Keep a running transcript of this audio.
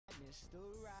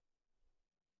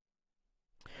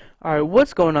Alright,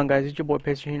 what's going on, guys? It's your boy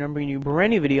Pacer here, and I'm bringing you a brand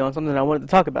new video on something I wanted to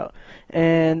talk about.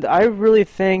 And I really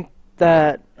think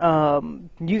that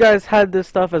you guys had this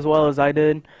stuff as well as I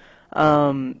did.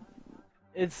 Um,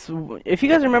 it's if you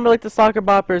guys remember, like the soccer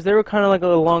boppers, they were kind of like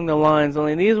along the lines.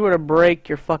 Only these were to break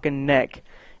your fucking neck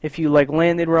if you like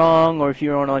landed wrong, or if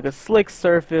you were on like a slick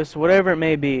surface, whatever it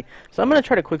may be. So I'm gonna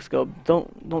try to quickscope.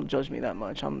 Don't judge me that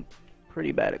much. I'm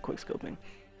pretty bad at quickscoping.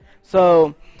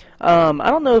 So, I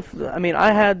don't know if, I mean,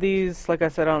 I had these, like I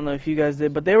said, I don't know if you guys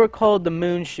did, but they were called the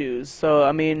moon shoes. So,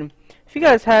 I mean, if you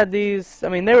guys had these, I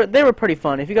mean, they were pretty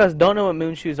fun. If you guys don't know what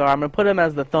moon shoes are, I'm going to put them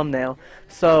as the thumbnail.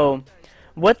 So,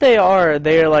 what they are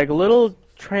like little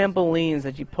trampolines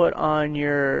that you put on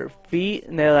your feet,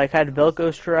 and they, like, had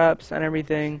Velcro straps and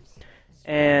everything.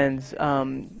 And,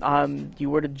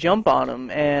 you were to jump on them,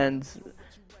 and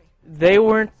they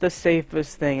weren't the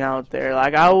safest thing out there.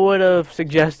 Like, I would have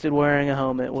suggested wearing a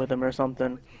helmet with them or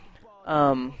something.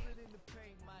 Why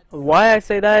I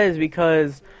say that is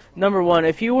because, number one,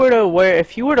 if you were to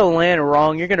land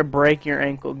wrong, you're gonna break your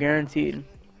ankle, guaranteed.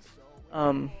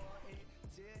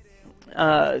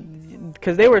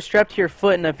 Because they were strapped to your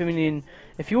foot, and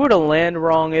if you were to land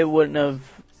wrong, it would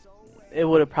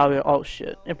have probably, oh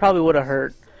shit, it probably would have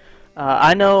hurt.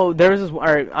 I know there was this.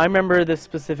 Alright, I remember this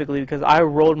specifically because I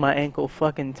rolled my ankle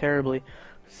fucking terribly.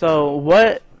 So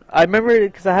what I remember,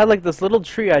 because I had like this little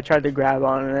tree I tried to grab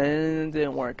on and it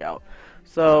didn't work out.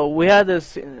 So we had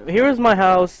this. Here was my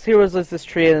house. Here was this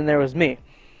tree, and then there was me.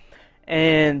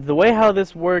 And the way how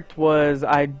this worked was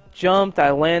I jumped, I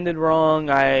landed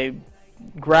wrong, I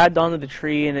grabbed onto the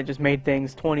tree, and it just made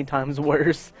things 20 times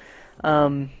worse.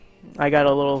 I got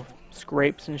a little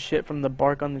scrapes and shit from the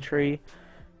bark on the tree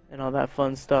and all that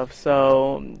fun stuff.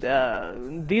 So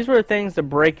these were things to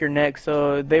break your neck,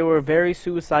 so they were very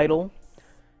suicidal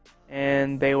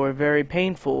and they were very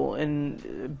painful.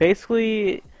 And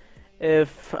basically,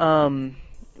 if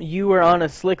you were on a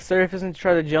slick surface and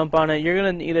try to jump on it, you're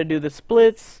gonna either do the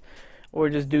splits or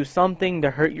just do something to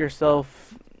hurt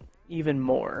yourself even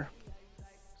more.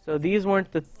 So these were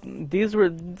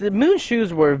the moon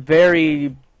shoes were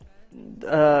very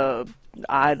I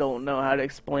don't know how to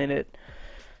explain it.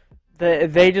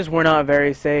 They just were not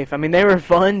very safe. I mean, they were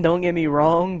fun, don't get me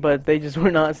wrong, but they just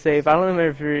were not safe. I don't remember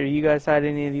if you guys had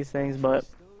any of these things, but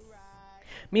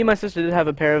me and my sister did have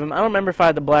a pair of them. I don't remember if I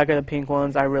had the black or the pink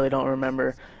ones. I really don't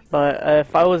remember. But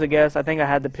if I was a guess, I think I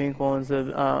had the pink ones.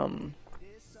 I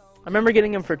remember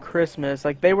getting them for Christmas.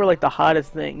 Like, they were like the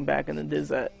hottest thing back in the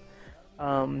Dizette.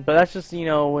 But that's just, you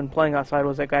know, when playing outside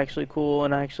was like actually cool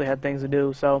and I actually had things to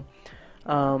do. So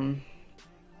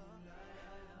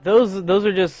those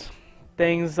are just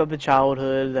things of the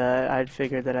childhood that I'd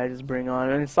figured that I'd just bring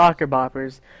on. And soccer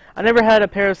boppers. I never had a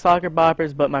pair of soccer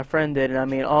boppers, but my friend did, and I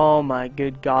mean, oh my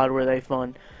good God, were they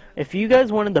fun. If you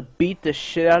guys wanted to beat the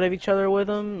shit out of each other with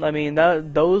them, I mean,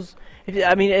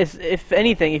 if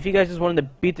anything, if you guys just wanted to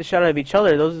beat the shit out of each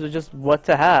other, those are just what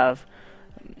to have.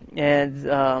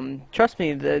 And trust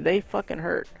me, they fucking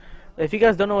hurt. If you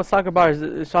guys don't know what soccer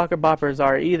boppers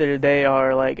are either, they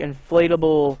are like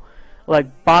inflatable,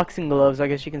 like boxing gloves, I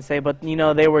guess you can say, but you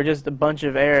know, they were just a bunch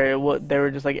of air. They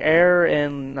were just like air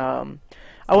and I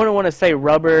wouldn't want to say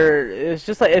rubber. It's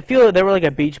just like, I feel like they were like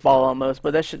a beach ball almost,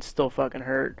 but that shit still fucking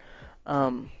hurt.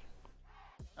 I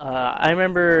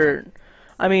remember,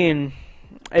 I mean,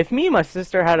 if me and my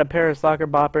sister had a pair of soccer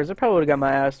boppers, I probably would have got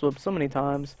my ass whooped so many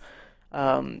times.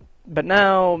 But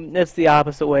now it's the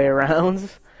opposite way around.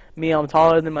 Me, I'm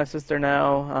taller than my sister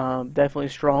now, definitely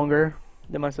stronger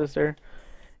than my sister.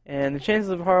 And the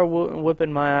chances of her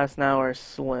whipping my ass now are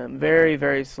slim. Very,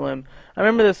 very slim. I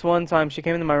remember this one time she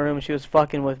came into my room and she was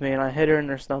fucking with me and I hit her in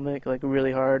her stomach like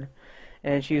really hard.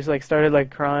 And she was like started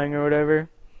like crying or whatever.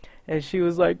 And she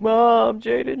was like, "Mom,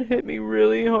 Jaden hit me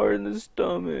really hard in the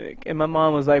stomach." And my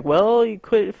mom was like, "Well, you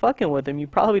quit fucking with him. You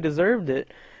probably deserved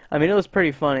it." I mean, it was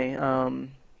pretty funny.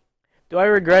 Do I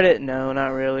regret it? No, not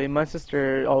really. My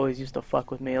sister always used to fuck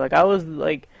with me. Like, I was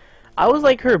like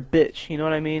her bitch, you know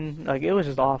what I mean? Like, it was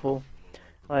just awful.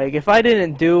 Like, if I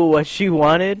didn't do what she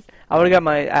wanted, I would have got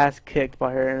my ass kicked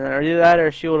by her. And either that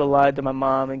or she would have lied to my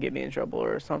mom and get me in trouble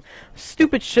or some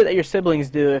stupid shit that your siblings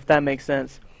do, if that makes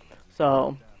sense.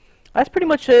 So, that's pretty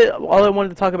much it. All I wanted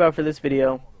to talk about for this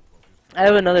video. I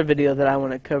have another video that I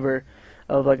want to cover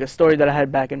of like a story that I had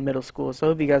back in middle school. So I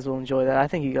hope you guys will enjoy that. I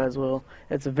think you guys will.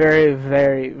 It's a very,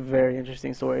 very, very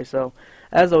interesting story. So,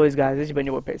 as always, guys, this has been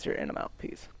your boy Pacer, and I'm out.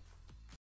 Peace.